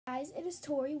guys, it is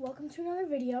Tori. Welcome to another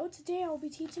video. Today I will be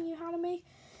teaching you how to make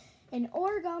an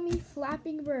origami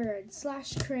flapping bird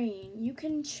 / crane. You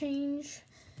can change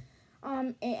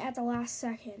it at the last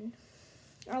second.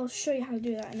 I'll show you how to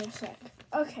do that in a sec.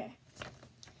 Okay.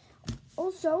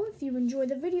 Also, if you enjoyed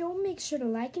the video, make sure to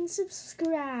like and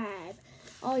subscribe.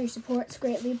 All your support's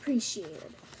greatly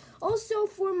appreciated. Also,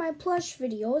 for my plush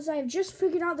videos, I've just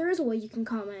figured out there is a way you can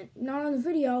comment. Not on the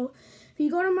video. If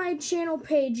you go to my channel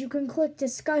page, you can click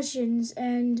discussions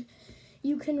and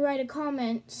you can write a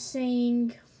comment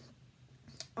saying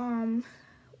a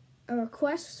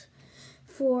request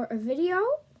for a video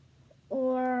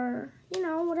or, you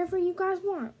know, whatever you guys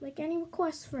want. Like any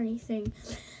requests for anything.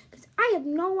 Because I have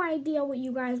no idea what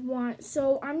you guys want,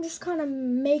 so I'm just kind of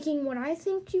making what I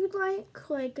think you'd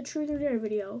like a truth or dare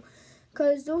video.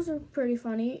 Because those are pretty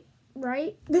funny,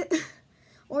 right?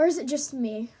 Or is it just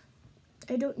me?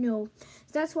 I don't know.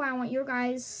 That's why I want your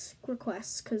guys'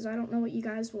 requests, because I don't know what you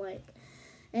guys like.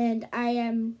 And I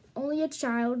am only a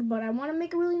child, but I want to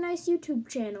make a really nice YouTube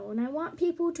channel. And I want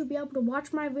people to be able to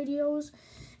watch my videos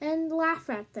and laugh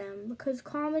at them, because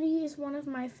comedy is one of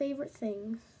my favorite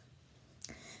things.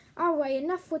 Alright,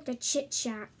 enough with the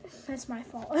chit-chat. That's my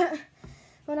fault.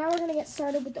 But now we're going to get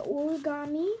started with the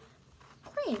origami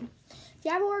crane. If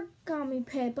you have origami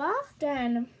paper,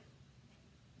 then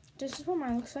this is what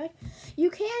mine looks like.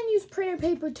 You can use printer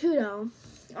paper too, though.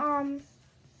 I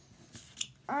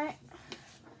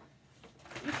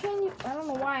don't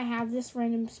know why I have this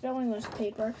random spelling list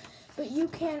paper, but you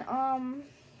can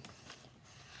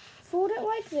fold it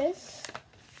like this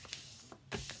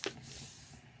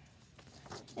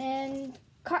and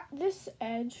cut this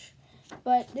edge,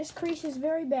 but this crease is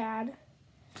very bad.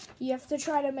 You have to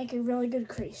try to make a really good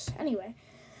crease. Anyway,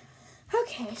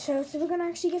 okay, so we're going to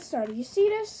actually get started. You see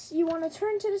this? You want to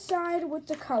turn to the side with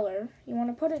the color. You want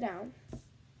to put it down.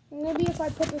 Maybe if I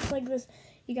put this like this,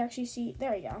 you can actually see.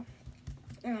 There you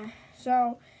go.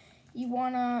 So you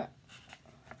want to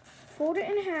fold it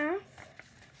in half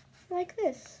like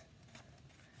this.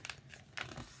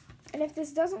 And if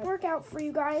this doesn't work out for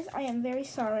you guys, I am very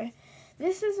sorry.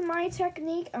 This is my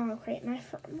technique. Oh, great. My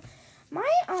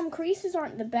creases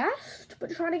aren't the best,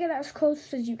 but try to get as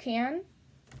close as you can.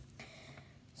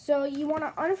 So you want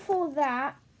to unfold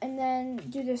that and then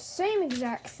do the same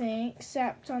exact thing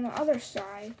except on the other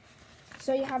side.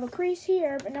 So you have a crease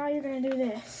here, but now you're going to do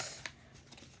this.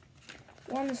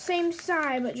 On the same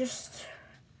side, but just,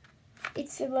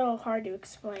 it's a little hard to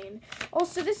explain.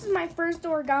 Also, this is my first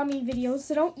origami video,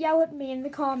 so don't yell at me in the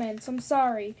comments. I'm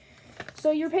sorry.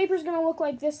 So your paper's going to look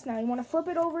like this now. You want to flip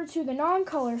it over to the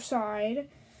non-color side,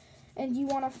 and you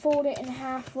want to fold it in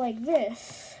half like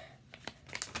this,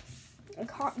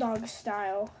 like hot dog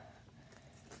style.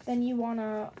 Then you want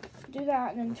to do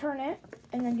that and then turn it,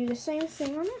 and then do the same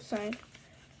thing on this side.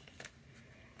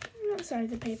 On that side of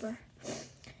the paper.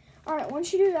 Alright,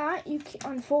 once you do that, you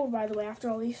can unfold, by the way, after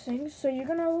all these things. So you're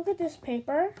going to look at this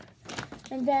paper,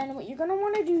 and then what you're going to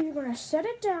want to do, you're going to set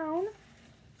it down.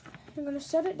 You're going to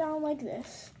set it down like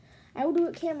this. I will do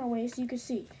it camera way so you can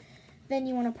see. Then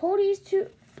you want to pull these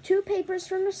two papers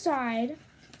from the side,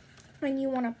 and you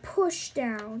want to push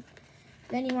down.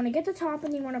 Then you want to get the top,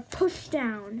 and you want to push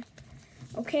down.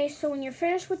 Okay, so when you're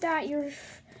finished with that, your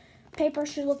paper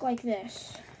should look like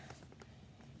this.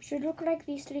 Should look like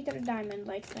these three-letter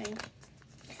diamond-like thing.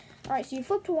 Alright, so you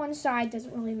flip to one side,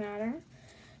 doesn't really matter.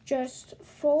 Just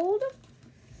fold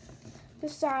the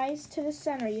sides to the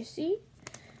center, you see?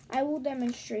 I will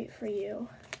demonstrate for you.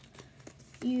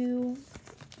 You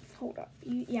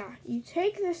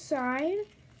take this side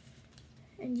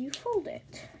and you fold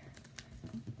it.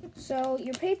 So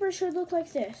your paper should look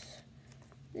like this.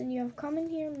 Then you have come in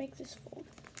here and make this fold.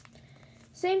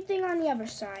 Same thing on the other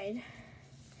side.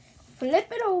 Flip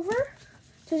it over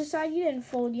to the side you didn't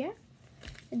fold yet.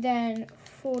 And then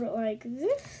fold it like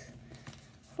this.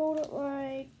 Fold it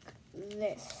like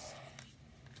this.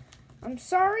 I'm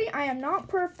sorry, I am not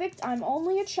perfect. I'm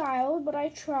only a child, but I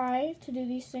try to do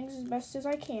these things as best as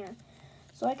I can.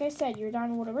 So like I said, your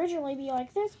diamond would originally be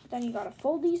like this, but then you gotta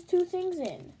fold these two things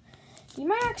in. You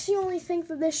might actually only think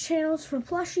that this channel is for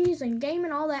plushies and game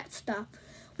and all that stuff.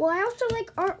 Well, I also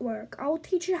like artwork. I will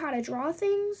teach you how to draw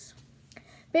things.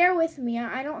 Bear with me,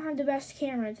 I don't have the best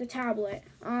camera. It's a tablet,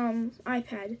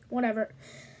 iPad, whatever.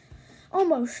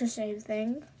 Almost the same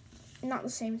thing. Not the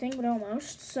same thing, but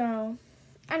almost. So,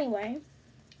 anyway.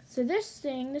 So this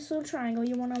little triangle,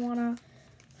 you want to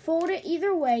fold it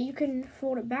either way. You can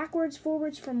fold it backwards,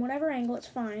 forwards, from whatever angle, it's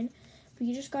fine. But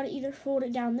you just got to either fold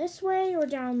it down this way or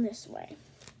down this way.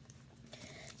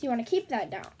 So you want to keep that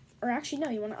down. Or actually, no,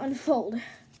 you want to unfold.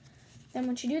 Then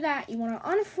once you do that, you want to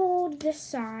unfold this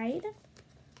side.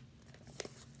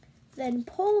 then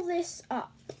pull this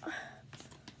up.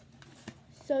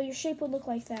 So your shape would look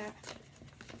like that.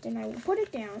 Then I will put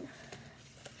it down.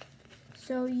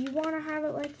 So you want to have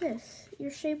it like this.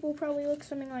 Your shape will probably look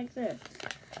something like this.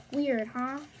 Weird,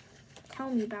 huh? Tell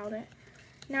me about it.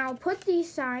 Now put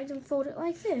these sides and fold it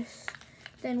like this.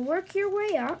 Then work your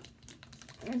way up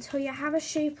until you have a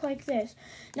shape like this.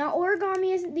 Now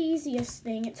origami isn't the easiest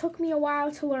thing. It took me a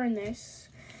while to learn this.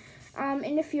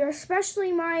 And if you're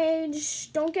especially my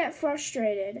age, don't get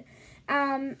frustrated.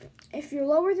 If you're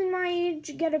lower than my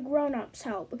age, get a grown-up's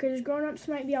help, because grown-ups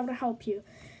might be able to help you.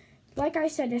 Like I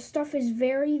said, this stuff is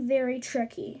very, very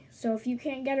tricky. So if you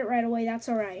can't get it right away, that's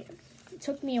all right. It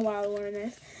took me a while to learn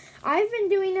this. I've been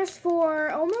doing this for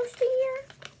almost a year.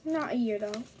 Not a year,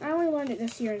 though. I only learned it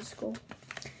this year in school.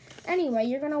 Anyway,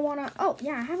 you're going to want to... Oh,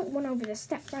 yeah, I haven't went over the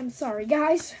steps. I'm sorry,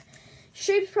 guys.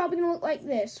 Shape's probably going to look like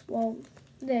this. Well,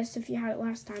 this if you had it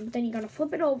last time. But then you're going to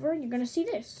flip it over and you're going to see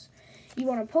this. You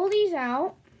want to pull these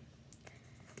out.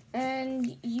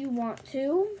 And you want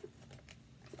to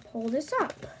pull this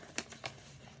up.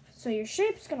 So your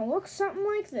shape's going to look something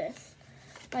like this.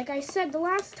 Like I said the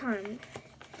last time,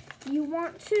 you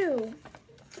want to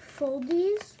fold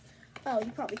these. Oh,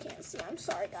 you probably can't see. I'm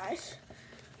sorry, guys.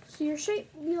 So your shape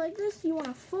will be like this. You want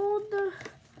to fold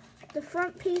the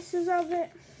front pieces of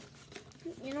it,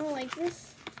 you know, like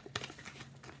this.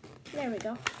 There we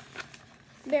go.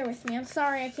 Bear with me. I'm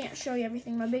sorry I can't show you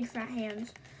everything. My big fat hands.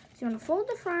 So you want to fold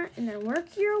the front and then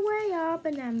work your way up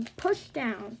and then push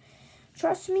down.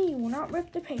 Trust me, you will not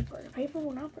rip the paper. The paper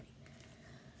will not break.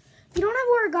 If you don't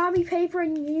have origami paper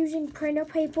and you're using printer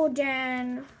paper,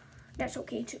 then that's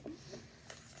okay too.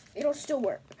 It'll still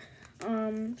work.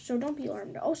 So don't be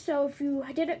alarmed. Also, if you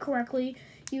did it correctly,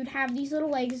 you'd have these little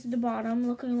legs at the bottom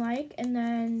looking like, and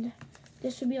then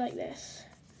this would be like this.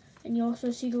 And you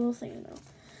also see the little thing in the middle.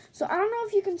 So I don't know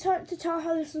if you can start to tell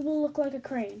how this will look like a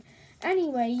crane.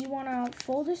 Anyway, you want to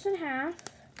fold this in half.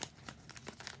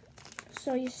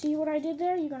 So you see what I did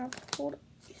there? You're going to fold,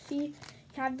 you see, you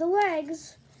have the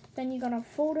legs, then you're going to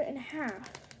fold it in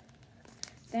half.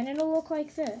 Then it'll look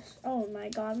like this. Oh my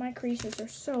god, my creases are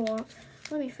so off.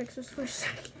 Let me fix this for a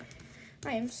second.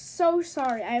 I am so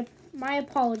sorry. My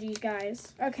apologies,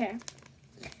 guys. Okay.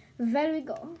 There we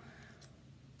go.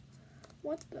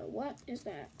 What is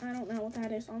that? I don't know what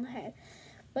that is on the head.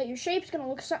 But your shape's going to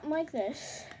look something like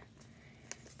this.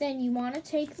 Then you want to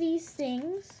take these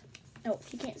things. Oh,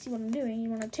 if you can't see what I'm doing, you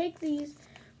want to take these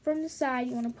from the side.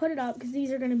 You want to put it up because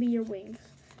these are going to be your wings.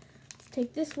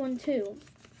 Take this one too.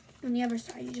 On the other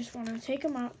side, you just want to take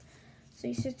them up so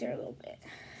you sit there a little bit.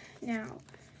 Now,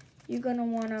 you're going to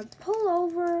want to pull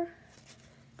over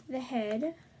the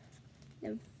head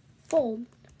and fold.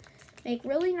 Make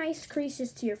really nice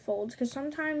creases to your folds because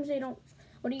sometimes they don't,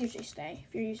 well, they usually stay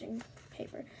if you're using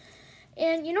paper.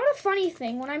 And you know the funny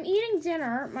thing, when I'm eating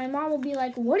dinner, my mom will be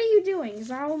like, what are you doing?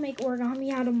 Because I will make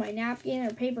origami out of my napkin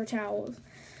or paper towels.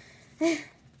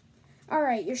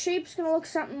 Alright, your shape's going to look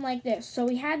something like this. So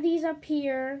we had these up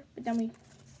here, but then we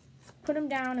put them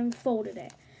down and folded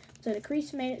it. So the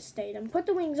crease made it stay. Then put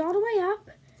the wings all the way up.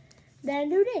 Then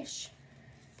do this.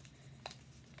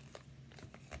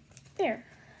 There.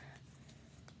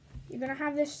 You're going to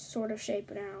have this sort of shape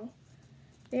now.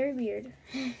 Very weird.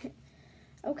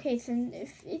 Okay, so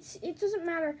it doesn't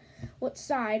matter what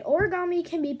side. Origami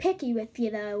can be picky with you,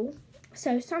 though.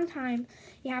 So sometimes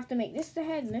you have to make this the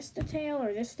head and this the tail,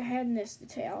 or this the head and this the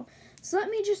tail. So let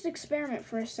me just experiment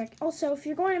for a second. Also, if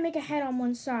you're going to make a head on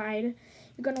one side,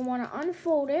 you're going to want to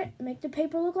unfold it, make the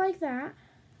paper look like that.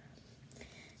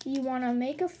 You want to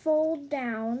make a fold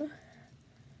down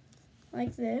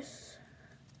like this.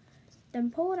 Then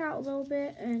pull it out a little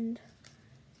bit and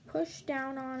push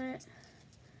down on it.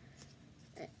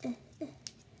 And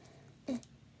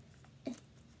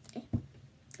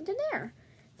then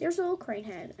there's a little crane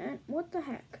head. And what the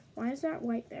heck? Why is that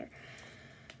white there?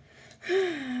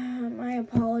 My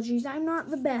apologies. I'm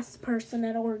not the best person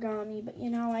at origami, but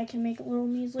you know, I can make a little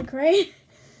measly crane.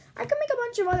 I can make a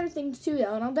bunch of other things too,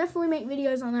 though, and I'll definitely make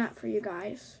videos on that for you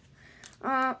guys.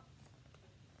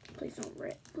 Please don't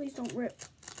rip. Please don't rip.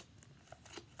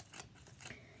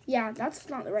 Yeah, that's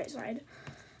not the right side.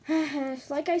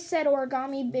 Like I said,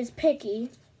 origami is picky.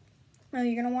 Now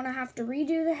you're going to want to have to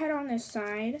redo the head on this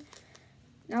side.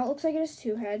 Now it looks like it has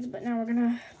two heads, but now we're going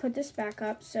to put this back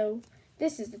up. So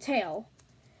this is the tail.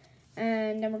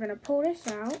 And then we're going to pull this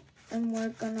out, and we're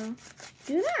going to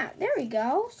do that. There we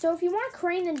go. So if you want a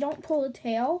crane, then don't pull the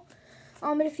tail.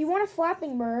 But if you want a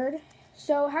flapping bird,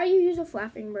 so how you use a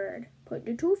flapping bird. Put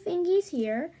the two fingies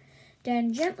here,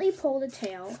 then gently pull the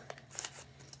tail.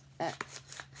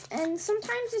 And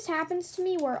sometimes this happens to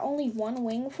me where only one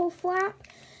wing will flap.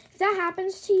 If that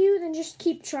happens to you, then just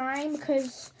keep trying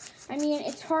because, I mean,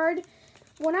 it's hard.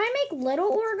 When I make little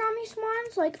origami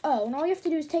swans, like, and all you have to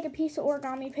do is take a piece of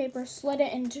origami paper, split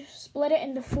it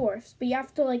into fourths, but you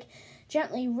have to, like,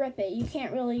 gently rip it. You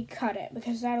can't really cut it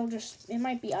because it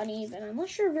might be uneven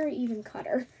unless you're a very even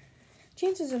cutter.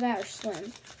 Chances of that are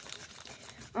slim.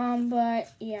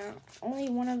 But, yeah, only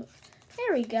one of,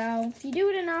 there we go. If you do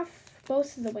it enough,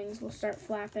 both of the wings will start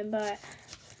flapping, but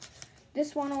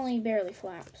this one only barely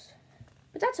flaps.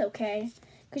 But that's okay.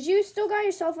 Because you still got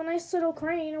yourself a nice little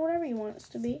crane or whatever you want it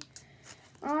to be.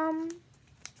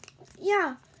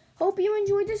 Yeah. Hope you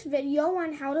enjoyed this video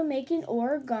on how to make an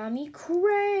origami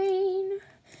crane.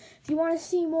 If you want to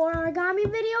see more origami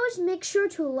videos, make sure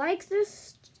to like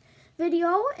this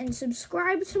video and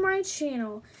subscribe to my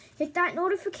channel. Hit that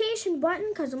notification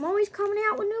button because I'm always coming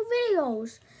out with new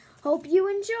videos. Hope you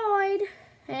enjoyed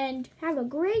and have a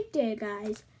great day,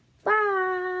 guys.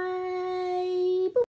 Bye.